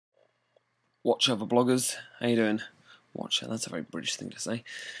Watch over bloggers. How you doing? Watcher, that's a very British thing to say.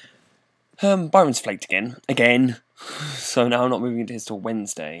 Byron's flaked again. So now I'm not moving into his till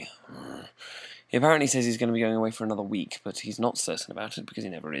Wednesday. He apparently says he's going to be going away for another week, but he's not certain about it because he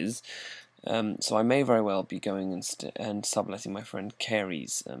never is. So I may very well be going and subletting my friend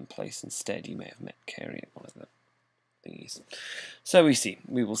Carey's place instead. You may have met Carey at one of the thingies. So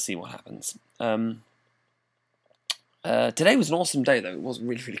we will see what happens. Today was an awesome day, though. It was a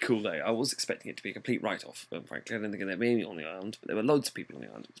really, really cool day. I was expecting it to be a complete write-off, frankly. I didn't think there'd be any on the island, but there were loads of people on the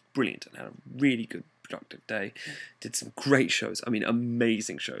island. It was brilliant and had a really good, productive day. Did some great shows. I mean,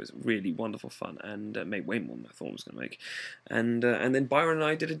 amazing shows. Really wonderful fun, and made way more than I thought I was going to make. And then Byron and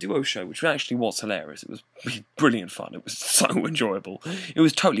I did a duo show, which actually was hilarious. It was brilliant fun. It was so enjoyable. It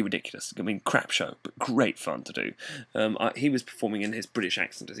was totally ridiculous. I mean, crap show, but great fun to do. He was performing in his British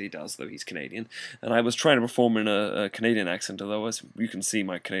accent, as he does, though he's Canadian, and I was trying to perform in a Canadian accent, although as you can see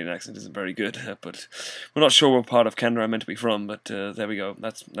my Canadian accent isn't very good, but we're not sure what part of Canada I'm meant to be from, but there we go,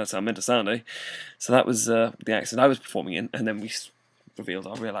 that's how I'm meant to sound, eh? So that was the accent I was performing in, and then we revealed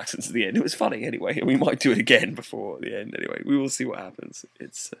our real accents at the end. It was funny anyway, and we might do it again before the end anyway. We will see what happens.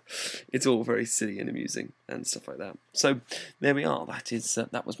 It's all very silly and amusing and stuff like that. So there we are.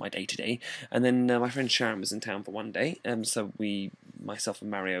 That was my day today. And then my friend Sharon was in town for one day, so myself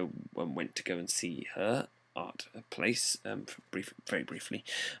and Mario went to go and see her art place very briefly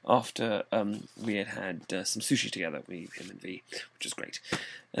after we had some sushi together, him and V, which was great.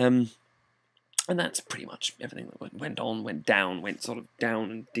 And that's pretty much everything that went sort of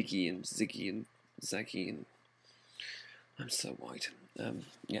down and diggy and ziggy and zaggy, and I'm so white.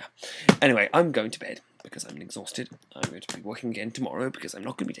 Yeah. Anyway, I'm going to bed because I'm exhausted. I'm going to be working again tomorrow because I'm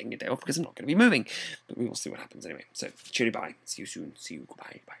not going to be taking a day off because I'm not going to be moving. But we will see what happens anyway. So, cheery bye. See you soon. See you.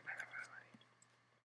 Goodbye. Bye.